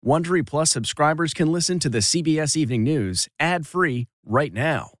Wondery Plus subscribers can listen to the CBS Evening News ad-free right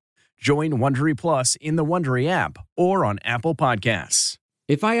now. Join Wondery Plus in the Wondery app or on Apple Podcasts.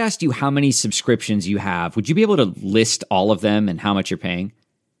 If I asked you how many subscriptions you have, would you be able to list all of them and how much you're paying?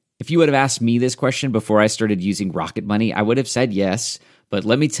 If you would have asked me this question before I started using Rocket Money, I would have said yes, but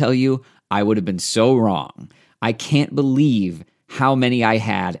let me tell you, I would have been so wrong. I can't believe how many I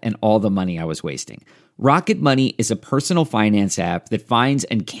had and all the money I was wasting. Rocket Money is a personal finance app that finds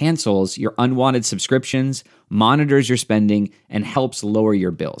and cancels your unwanted subscriptions, monitors your spending, and helps lower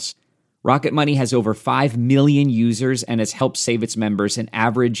your bills. Rocket Money has over 5 million users and has helped save its members an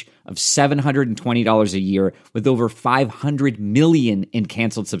average of $720 a year with over 500 million in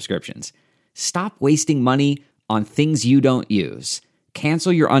canceled subscriptions. Stop wasting money on things you don't use.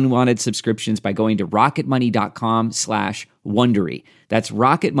 Cancel your unwanted subscriptions by going to rocketmoney.com/Wondery. That's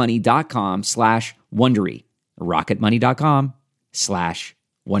rocketmoney.com/Wondery.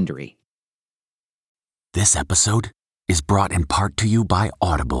 rocketmoney.com/Wondery. This episode is brought in part to you by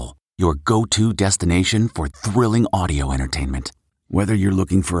Audible, your go-to destination for thrilling audio entertainment. Whether you're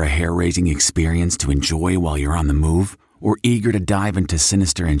looking for a hair-raising experience to enjoy while you're on the move or eager to dive into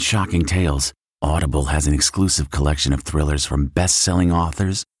sinister and shocking tales, Audible has an exclusive collection of thrillers from best-selling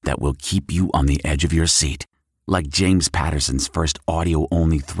authors that will keep you on the edge of your seat. Like James Patterson's first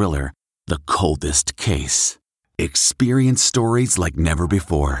audio-only thriller, The Coldest Case. Experience stories like never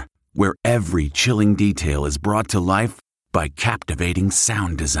before, where every chilling detail is brought to life by captivating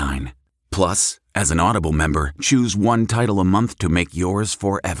sound design. Plus, as an Audible member, choose one title a month to make yours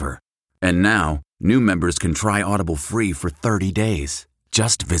forever. And now, new members can try Audible free for 30 days.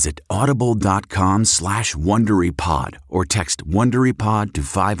 Just visit audible.com/WonderyPod or text WonderyPod to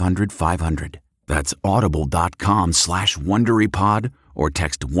 500-500. That's audible.com/WonderyPod or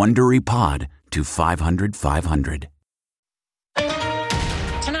text WonderyPod to 500-500.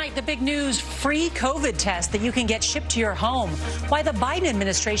 Tonight, the big news, free COVID test that you can get shipped to your home. Why the Biden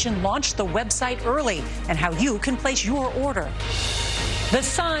administration launched the website early and how you can place your order. The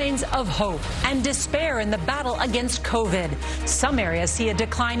signs of hope and despair in the battle against COVID. Some areas see a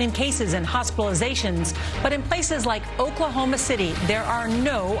decline in cases and hospitalizations, but in places like Oklahoma City, there are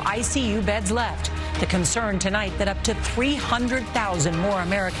no ICU beds left. The concern tonight that up to 300,000 more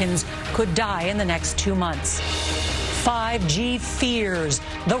Americans could die in the next 2 months. 5G fears.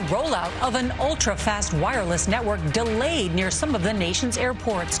 The rollout of an ultra-fast wireless network delayed near some of the nation's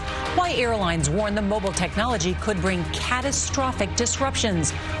airports. Why airlines warn the mobile technology could bring catastrophic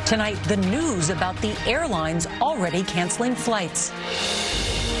disruptions. Tonight, the news about the airlines already canceling flights.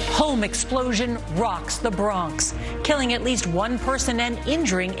 Home explosion rocks the Bronx, killing at least 1 person and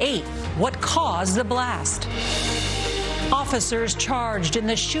injuring 8. What caused the blast? Officers charged in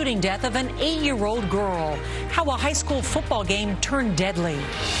the shooting death of an 8-year-old girl. How a high school football game turned deadly.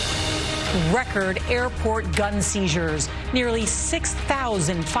 Record airport gun seizures. Nearly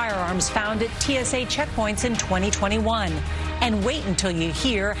 6,000 firearms found at TSA checkpoints in 2021. And wait until you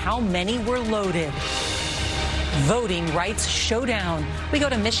hear how many were loaded. Voting rights showdown. We go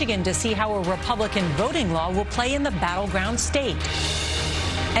to Michigan to see how a Republican voting law will play in the battleground state.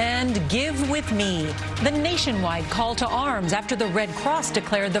 And Give With Me, the nationwide call to arms after the Red Cross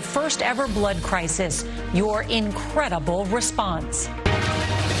declared the first ever blood crisis. Your incredible response.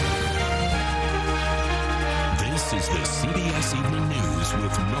 This is the CBS Evening News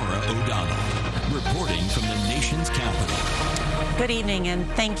with Norah O'Donnell, reporting from the nation's capital. Good evening, and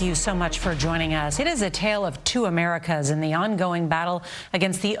thank you so much for joining us. It is a tale of 2 Americas in the ongoing battle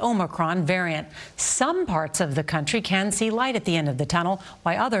against the Omicron variant. Some parts of the country can see light at the end of the tunnel,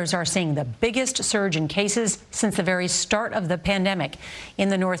 while others are seeing the biggest surge in cases since the very start of the pandemic. In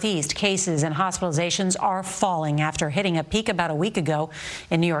the Northeast, cases and hospitalizations are falling after hitting a peak about a week ago.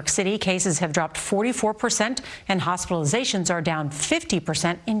 In New York City, cases have dropped 44% and hospitalizations are down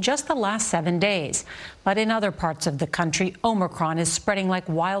 50% in just the last 7 days. But in other parts of the country, Omicron is spreading like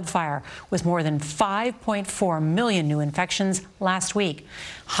wildfire, with more than 5.4 million new infections last week.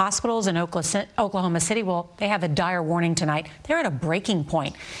 Hospitals in Oklahoma City, well, they have a dire warning tonight. They're at a breaking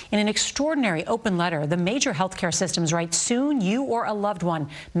point. In an extraordinary open letter, the major healthcare systems write, soon you or a loved one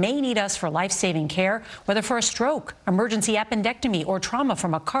may need us for life-saving care, whether for a stroke, emergency appendectomy, or trauma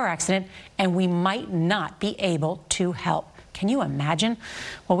from a car accident, and we might not be able to help. Can you imagine?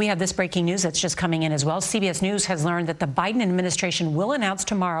 Well, we have this breaking news that's just coming in as well. CBS News has learned that the Biden administration will announce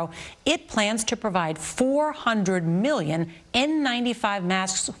tomorrow it plans to provide 400 million N95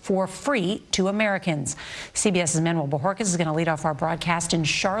 masks for free to Americans. CBS's Manuel Bojorquez is going to lead off our broadcast in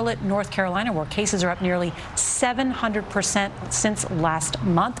Charlotte, North Carolina, where cases are up nearly 700% since last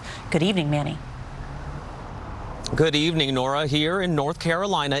month. Good evening, Manny. Good evening, Nora. Here in North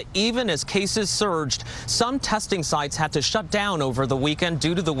Carolina, even as cases surged, some testing sites had to shut down over the weekend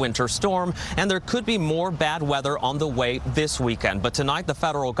due to the winter storm, and there could be more bad weather on the way this weekend. But tonight, the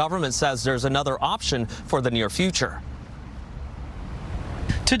federal government says there's another option for the near future.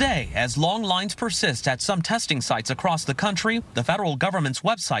 Today, as long lines persist at some testing sites across the country, the federal government's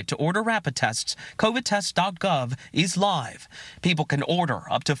website to order rapid tests, covidtest.gov, is live. People can order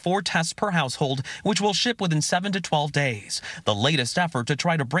up to 4 tests per household, which will ship within 7 to 12 days, the latest effort to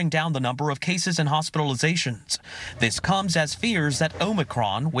try to bring down the number of cases and hospitalizations. This comes as fears that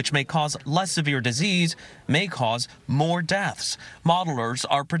Omicron, which may cause less severe disease, may cause more deaths. Modelers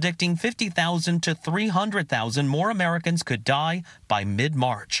are predicting 50,000 to 300,000 more Americans could die by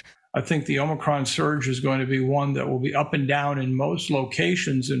mid-March. I think the Omicron surge is going to be one that will be up and down in most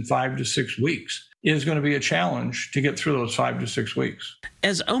locations in 5 to 6 weeks. It is going to be a challenge to get through those 5 to 6 weeks.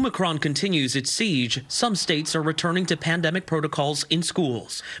 As Omicron continues its siege, some states are returning to pandemic protocols in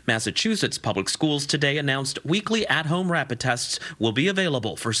schools. Massachusetts public schools today announced weekly at-home rapid tests will be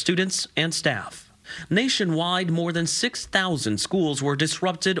available for students and staff. Nationwide, more than 6,000 schools were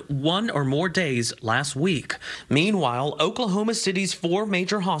disrupted 1 or more days last week. Meanwhile, Oklahoma City's 4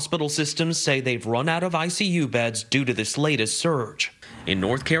 major hospital systems say they've run out of ICU beds due to this latest surge. In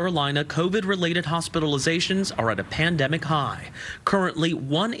North Carolina, COVID-related hospitalizations are at a pandemic high. Currently,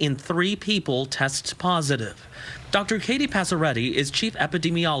 1 in 3 people tests positive. Dr. Katie Passaretti is chief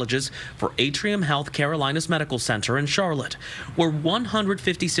epidemiologist for Atrium Health Carolinas Medical Center in Charlotte, where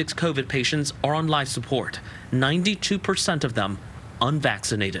 156 COVID patients are on life support, 92% of them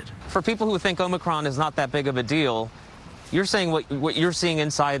unvaccinated. For people who think Omicron is not that big of a deal, you're saying what you're seeing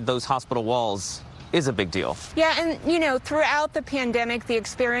inside those hospital walls is a big deal. Yeah, and throughout the pandemic, the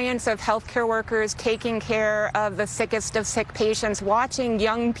experience of healthcare workers taking care of the sickest of sick patients, watching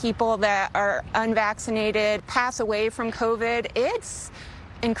young people that are unvaccinated pass away from COVID, it's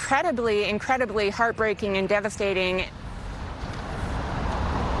incredibly, incredibly heartbreaking and devastating.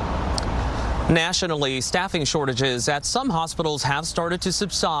 Nationally, staffing shortages at some hospitals have started to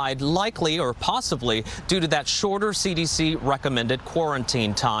subside, likely or possibly due to that shorter CDC recommended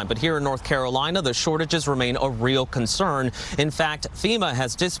quarantine time. But here in North Carolina, the shortages remain a real concern. In fact, FEMA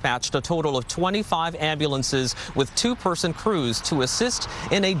has dispatched a total of 25 ambulances with 2-person crews to assist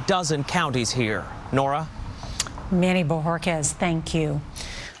in a dozen counties here. Nora? Manny Bojorquez, thank you.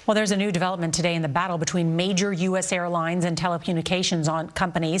 Well, there's a new development today in the battle between major U.S. airlines and telecommunications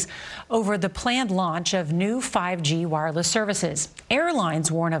companies over the planned launch of new 5G wireless services.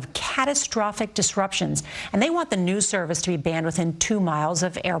 Airlines warn of catastrophic disruptions, and they want the new service to be banned within 2 miles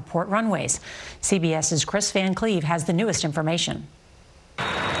of airport runways. CBS's Chris Van Cleve has the newest information.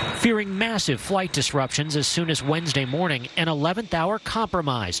 Fearing massive flight disruptions as soon as Wednesday morning, an 11th-hour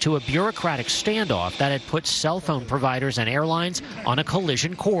compromise to a bureaucratic standoff that had put cell phone providers and airlines on a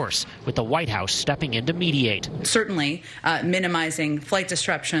collision course, with the White House stepping in to mediate. Certainly minimizing flight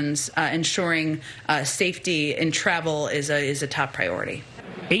disruptions, ensuring safety in travel is a top priority.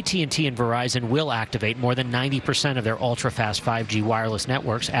 AT&T and Verizon will activate more than 90% of their ultra-fast 5G wireless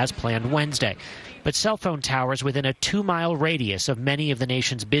networks as planned Wednesday. But cell phone towers within a 2-mile radius of many of the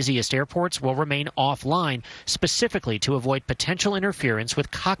nation's busiest airports will remain offline, specifically to avoid potential interference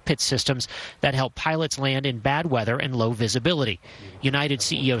with cockpit systems that help pilots land in bad weather and low visibility. United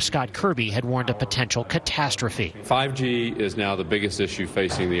CEO Scott Kirby had warned of potential catastrophe. 5G is now the biggest issue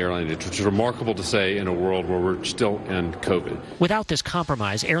facing the airline industry, which is remarkable to say in a world where we're still in COVID. Without this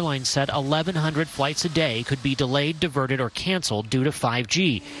compromise, airlines said 1,100 flights a day could be delayed, diverted, or canceled due to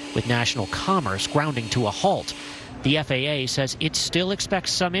 5G, with national commerce grounding to a halt. The FAA says it still expects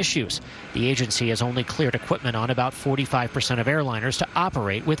some issues. The agency has only cleared equipment on about 45% of airliners to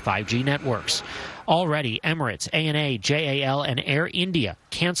operate with 5G networks. Already, Emirates, ANA, JAL, and Air India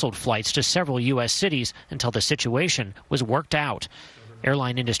canceled flights to several U.S. cities until the situation was worked out.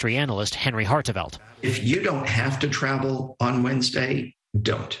 Airline industry analyst Henry Hartevelt. If you don't have to travel on Wednesday,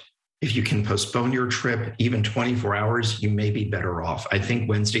 don't. If you can postpone your trip even 24 hours, you may be better off. I think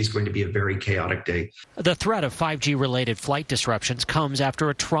Wednesday is going to be a very chaotic day. The threat of 5G-related flight disruptions comes after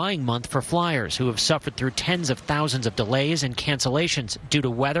a trying month for flyers who have suffered through tens of thousands of delays and cancellations due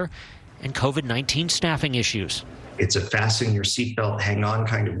to weather and COVID-19 staffing issues. It's a fasten your seatbelt, hang on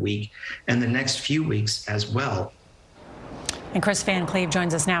kind of week, and the next few weeks as well. And Chris Van Cleve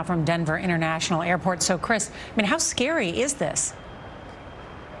joins us now from Denver International Airport. So, Chris, how scary is this?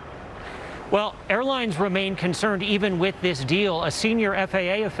 Well, airlines remain concerned even with this deal. A senior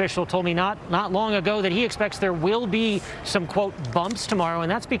FAA official told me not long ago that he expects there will be some, quote, bumps tomorrow,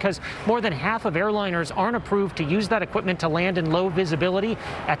 and that's because more than half of airliners aren't approved to use that equipment to land in low visibility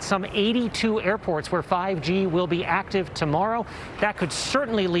at some 82 airports where 5G will be active tomorrow. That could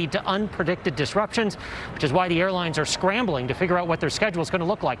certainly lead to unpredicted disruptions, which is why the airlines are scrambling to figure out what their schedule is going to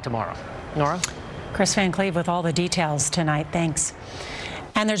look like tomorrow. Nora? Chris Van Cleve with all the details tonight. Thanks.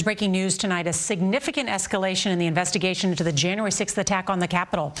 And there's breaking news tonight, a significant escalation in the investigation into the January 6th attack on the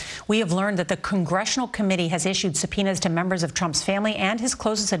Capitol. We have learned that the Congressional Committee has issued subpoenas to members of Trump's family and his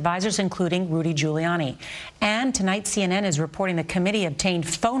closest advisors, including Rudy Giuliani. And tonight, CNN is reporting the committee obtained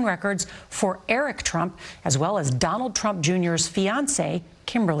phone records for Eric Trump, as well as Donald Trump Jr.'s fiancée,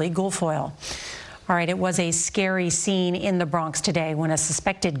 Kimberly Guilfoyle. All right, it was a scary scene in the Bronx today when a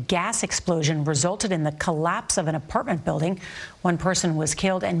suspected gas explosion resulted in the collapse of an apartment building. One person was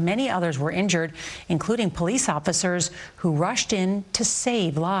killed and many others were injured, including police officers who rushed in to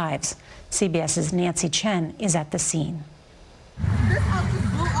save lives. CBS's Nancy Chen is at the scene.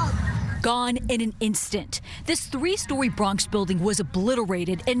 Gone in an instant. This 3-story Bronx building was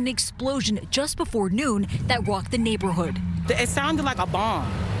obliterated in an explosion just before noon that rocked the neighborhood. It sounded like a bomb.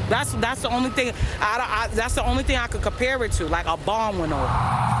 That's the only thing. That's the only thing I could compare it to, like a bomb went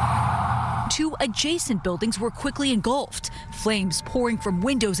off. 2 adjacent buildings were quickly engulfed, flames pouring from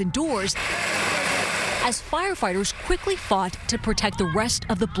windows and doors as firefighters quickly fought to protect the rest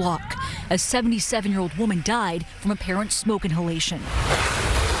of the block. A 77-year-old woman died from apparent smoke inhalation.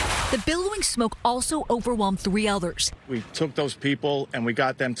 The billowing smoke also overwhelmed 3 others. We took those people and we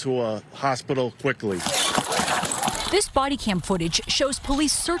got them to a hospital quickly. This body cam footage shows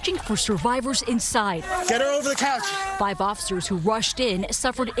police searching for survivors inside. Get her over the couch. 5 officers who rushed in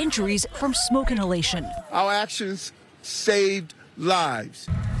suffered injuries from smoke inhalation. Our actions saved lives.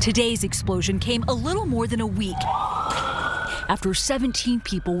 Today's explosion came a little more than a week after 17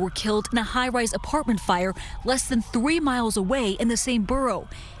 people were killed in a high-rise apartment fire less than 3 miles away in the same borough.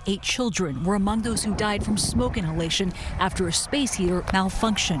 8 children were among those who died from smoke inhalation after a space heater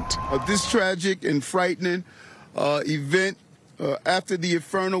malfunctioned. This tragic and frightening event after the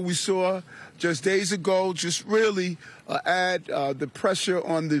inferno we saw just days ago just really add the pressure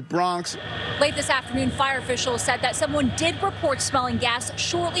on the Bronx. Late this afternoon, fire officials said that someone did report smelling gas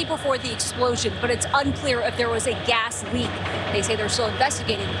shortly before the explosion, but it's unclear if there was a gas leak. They say they're still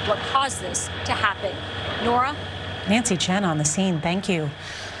investigating what caused this to happen. Nora? Nancy Chen on the scene. Thank you.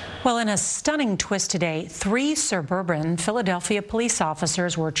 Well, in a stunning twist today, 3 suburban Philadelphia police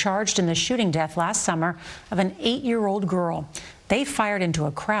officers were charged in the shooting death last summer of an 8-year-old girl. They fired into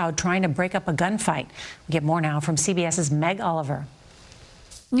a crowd trying to break up a gunfight. We get more now from CBS's Meg Oliver.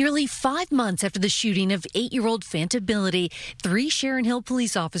 Nearly 5 months after the shooting of 8-year-old Fanta Bility, 3 Sharon Hill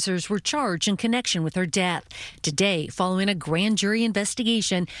police officers were charged in connection with her death. Today, following a grand jury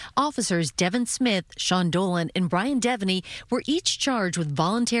investigation, officers Devin Smith, Sean Dolan, and Brian Devaney were each charged with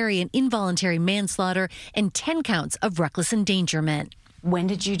voluntary and involuntary manslaughter and 10 counts of reckless endangerment. When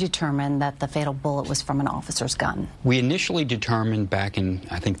did you determine that the fatal bullet was from an officer's gun? We initially determined back in,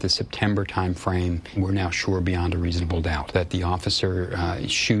 I think, the September time frame, we're now sure beyond a reasonable doubt that the officer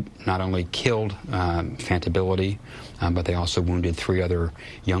not only killed Fanta Bility, but they also wounded 3 other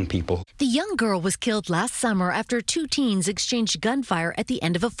young people. The young girl was killed last summer after 2 teens exchanged gunfire at the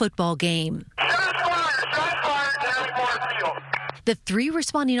end of a football game. The 3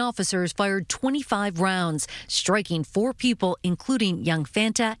 responding officers fired 25 rounds, striking 4 people, including young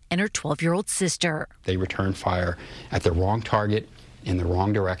Fanta and her 12-year-old sister. They returned fire at the wrong target, in the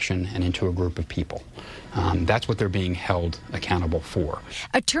wrong direction, and into a group of people. That's what they're being held accountable for.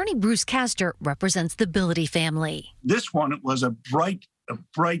 Attorney Bruce Castor represents the Bility family. This one was a bright,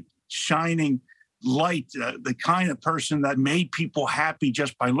 shining light, the kind of person that made people happy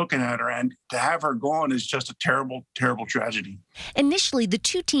just by looking at her, and to have her gone is just a terrible, terrible tragedy. Initially, the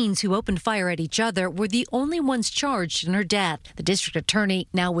 2 teens who opened fire at each other were the only ones charged in her death. The district attorney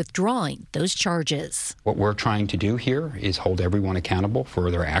now withdrawing those charges. What we're trying to do here is hold everyone accountable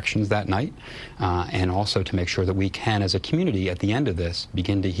for their actions that night, and also to make sure that we can, as a community, at the end of this,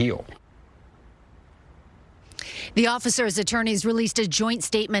 begin to heal. The officers' attorneys released a joint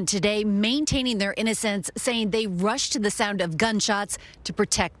statement today maintaining their innocence, saying they rushed to the sound of gunshots to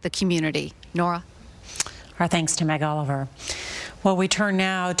protect the community. Nora? Our thanks to Meg Oliver. Well, we turn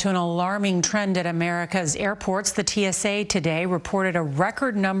now to an alarming trend at America's airports. The TSA today reported a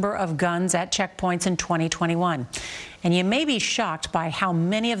record number of guns at checkpoints in 2021. And you may be shocked by how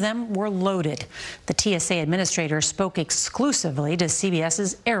many of them were loaded. The TSA administrator spoke exclusively to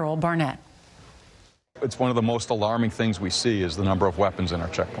CBS's Errol Barnett. It's one of the most alarming things we see is the number of weapons in our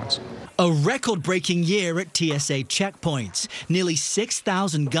checkpoints. A record-breaking year at TSA checkpoints. Nearly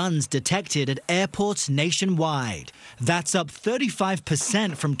 6,000 guns detected at airports nationwide. That's up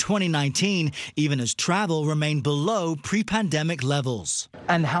 35% from 2019, even as travel remained below pre-pandemic levels.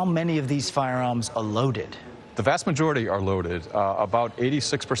 And how many of these firearms are loaded? The vast majority are loaded. About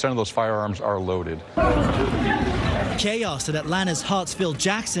 86% of those firearms are loaded. Chaos at Atlanta's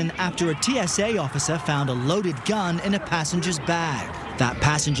Hartsfield-Jackson after a TSA officer found a loaded gun in a passenger's bag. That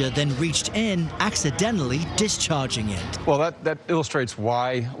passenger then reached in, accidentally discharging it. Well, that illustrates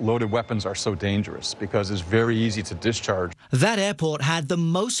why loaded weapons are so dangerous, because it's very easy to discharge. That airport had the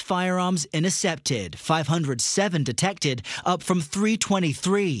most firearms intercepted, 507 detected, up from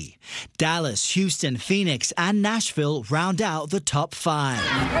 323. Dallas, Houston, Phoenix, and Nashville round out the top 5.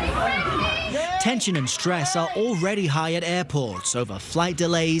 Tension and stress are already high at airports over flight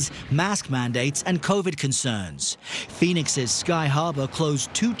delays, mask mandates, and COVID concerns. Phoenix's Sky Harbor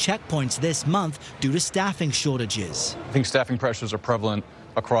closed 2 checkpoints this month due to staffing shortages. I think staffing pressures are prevalent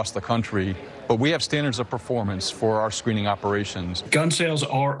across the country, but we have standards of performance for our screening operations. Gun sales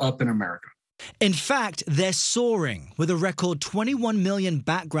are up in America. In fact, they're soaring, with a record 21 million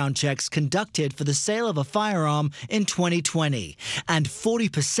background checks conducted for the sale of a firearm in 2020, and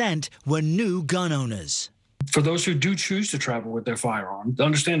 40% were new gun owners. For those who do choose to travel with their firearm,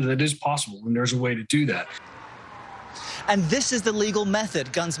 understand that it is possible and there's a way to do that. And this is the legal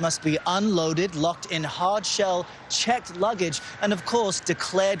method. Guns must be unloaded, locked in hard shell, checked luggage, and of course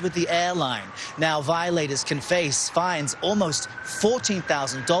declared with the airline. Now violators can face fines almost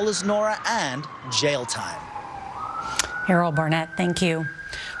 $14,000, Nora, and jail time. Harold Barnett, thank you.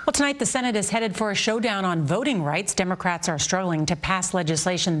 Well, tonight the Senate is headed for a showdown on voting rights. Democrats are struggling to pass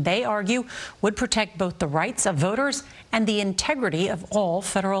legislation they argue would protect both the rights of voters and the integrity of all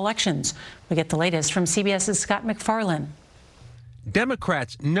federal elections. We get the latest from CBS's Scott MacFarlane.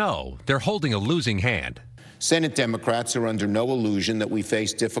 Democrats know they're holding a losing hand. Senate Democrats are under no illusion that we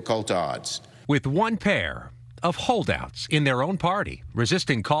face difficult odds. With one pair of holdouts in their own party,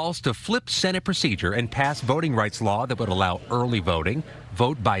 resisting calls to flip Senate procedure and pass voting rights law that would allow early voting,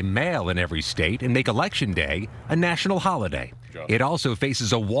 vote by mail in every state, and make Election Day a national holiday. It also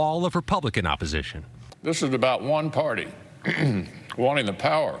faces a wall of Republican opposition. This is about one party wanting the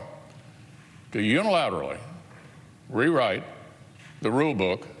power to unilaterally rewrite the rule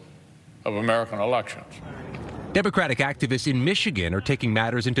book of American elections. Democratic activists in Michigan are taking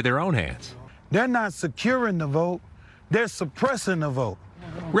matters into their own hands. They're not securing the vote, they're suppressing the vote.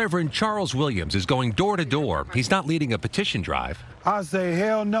 Reverend Charles Williams is going door to door. He's not leading a petition drive. I say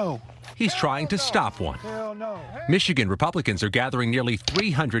hell no. He's trying to stop one. Hell no. Michigan Republicans are gathering nearly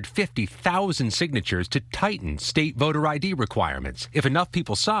 350,000 signatures to tighten state voter ID requirements. If enough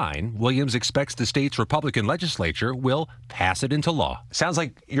people sign, Williams expects the state's Republican legislature will pass it into law. Sounds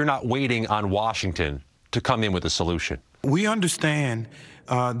like you're not waiting on Washington to come in with a solution. We understand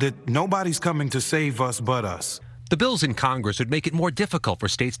that nobody's coming to save us but us. The bills in Congress would make it more difficult for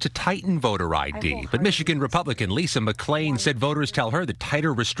states to tighten voter ID. But Michigan Republican Lisa McClain said voters tell her that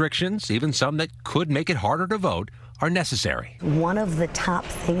tighter restrictions, even some that could make it harder to vote, are necessary. One of the top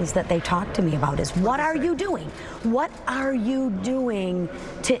things that they talk to me about is, what are you doing? What are you doing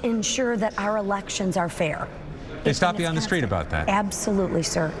to ensure that our elections are fair? They stop you on the street about that? Absolutely,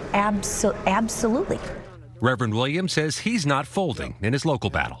 sir. Absolutely. Reverend Williams says he's not folding in his local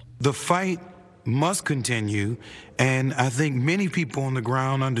battle. The fight must continue, and I think many people on the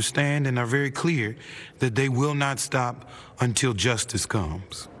ground understand and are very clear that they will not stop until justice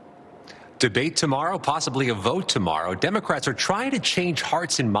comes. Debate tomorrow, possibly a vote tomorrow. Democrats are trying to change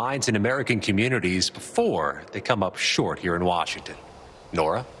hearts and minds in American communities before they come up short here in Washington.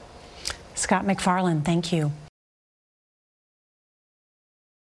 Nora? Scott MacFarlane, thank you.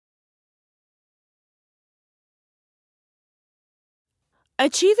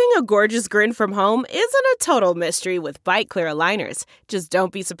 Achieving a gorgeous grin from home isn't a total mystery with Byte Clear aligners. Just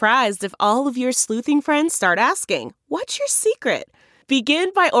don't be surprised if all of your sleuthing friends start asking, "What's your secret?"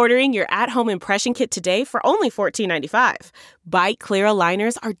 Begin by ordering your at-home impression kit today for only $14.95. Byte Clear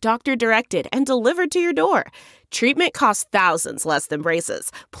aligners are doctor-directed and delivered to your door. Treatment costs thousands less than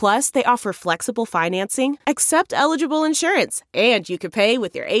braces. Plus, they offer flexible financing, accept eligible insurance, and you can pay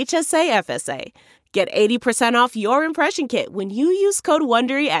with your HSA FSA. Get 80% off your impression kit when you use code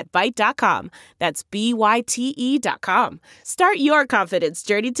WONDERY at Byte.com. That's BYTE.com. Start your confidence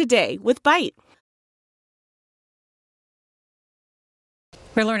journey today with Byte.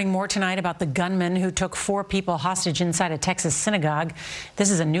 We're learning more tonight about the gunman who took 4 people hostage inside a Texas synagogue. This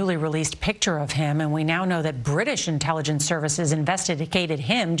is a newly released picture of him, and we now know that British intelligence services investigated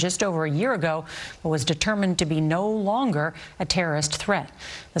him just over a year ago, but was determined to be no longer a terrorist threat.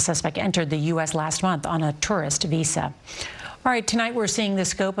 The suspect entered the U.S. last month on a tourist visa. All right, tonight we're seeing the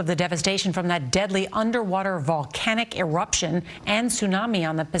scope of the devastation from that deadly underwater volcanic eruption and tsunami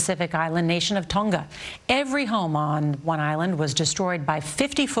on the Pacific island nation of Tonga. Every home on one island was destroyed by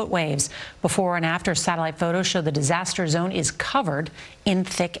 50-foot waves. Before and after satellite photos show the disaster zone is covered in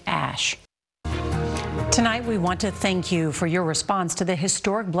thick ash. Tonight, we want to thank you for your response to the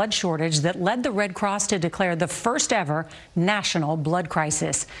historic blood shortage that led the Red Cross to declare the first ever national blood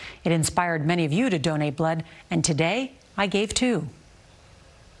crisis. It inspired many of you to donate blood, and today, I gave too.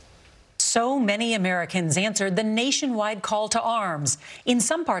 So many Americans answered the nationwide call to arms. In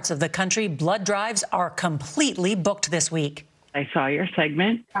some parts of the country, blood drives are completely booked this week. I saw your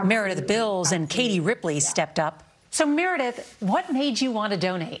segment. Meredith Bills and Katie Ripley stepped up. So Meredith, what made you want to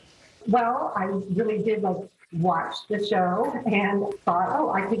donate? Well, I really did watch the show and thought,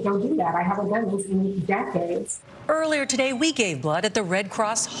 oh, I could go do that. I haven't done this in decades. Earlier today, we gave blood at the Red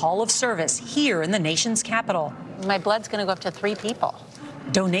Cross Hall of Service here in the nation's capital. My blood's going to go up to 3 people.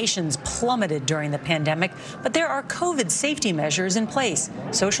 Donations plummeted during the pandemic, but there are COVID safety measures in place,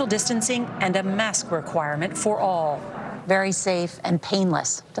 social distancing and a mask requirement for all. Very safe and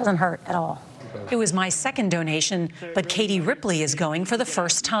painless. Doesn't hurt at all. It was my second donation, but Katie Ripley is going for the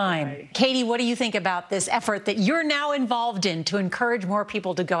first time. Katie, what do you think about this effort that you're now involved in to encourage more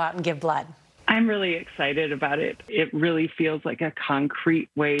people to go out and give blood? I'm really excited about it. It really feels like a concrete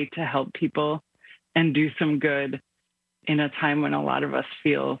way to help people and do some good in a time when a lot of us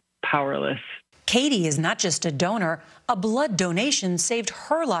feel powerless. Katie is not just a donor. A blood donation saved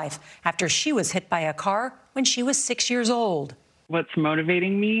her life after she was hit by a car when she was 6 years old. What's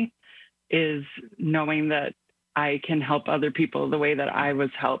motivating me is knowing that I can help other people the way that I was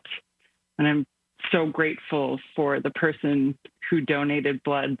helped. And I'm so grateful for the person who donated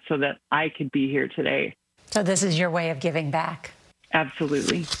blood so that I could be here today. So this is your way of giving back?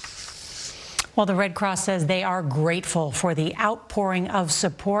 Absolutely. Well, the Red Cross says they are grateful for the outpouring of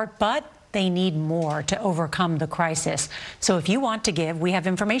support, but they need more to overcome the crisis. So if you want to give, we have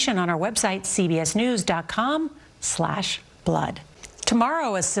information on our website, cbsnews.com/blood.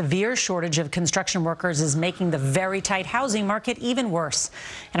 Tomorrow, a severe shortage of construction workers is making the very tight housing market even worse.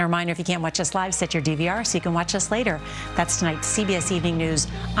 And a reminder, if you can't watch us live, set your DVR so you can watch us later. That's tonight's CBS Evening News.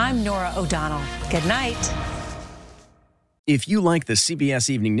 I'm Norah O'Donnell. Good night. If you like the CBS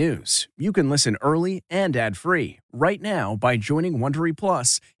Evening News, you can listen early and ad-free right now by joining Wondery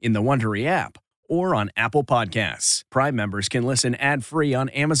Plus in the Wondery app or on Apple Podcasts. Prime members can listen ad-free on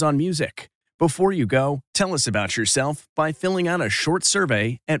Amazon Music. Before you go, tell us about yourself by filling out a short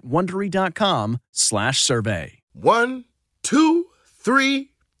survey at Wondery.com/survey. 1, 2, 3,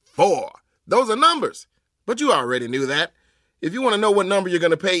 4. Those are numbers, but you already knew that. If you want to know what number you're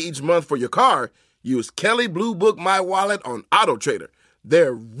going to pay each month for your car, use Kelley Blue Book My Wallet on AutoTrader.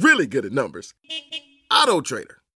 They're really good at numbers. AutoTrader.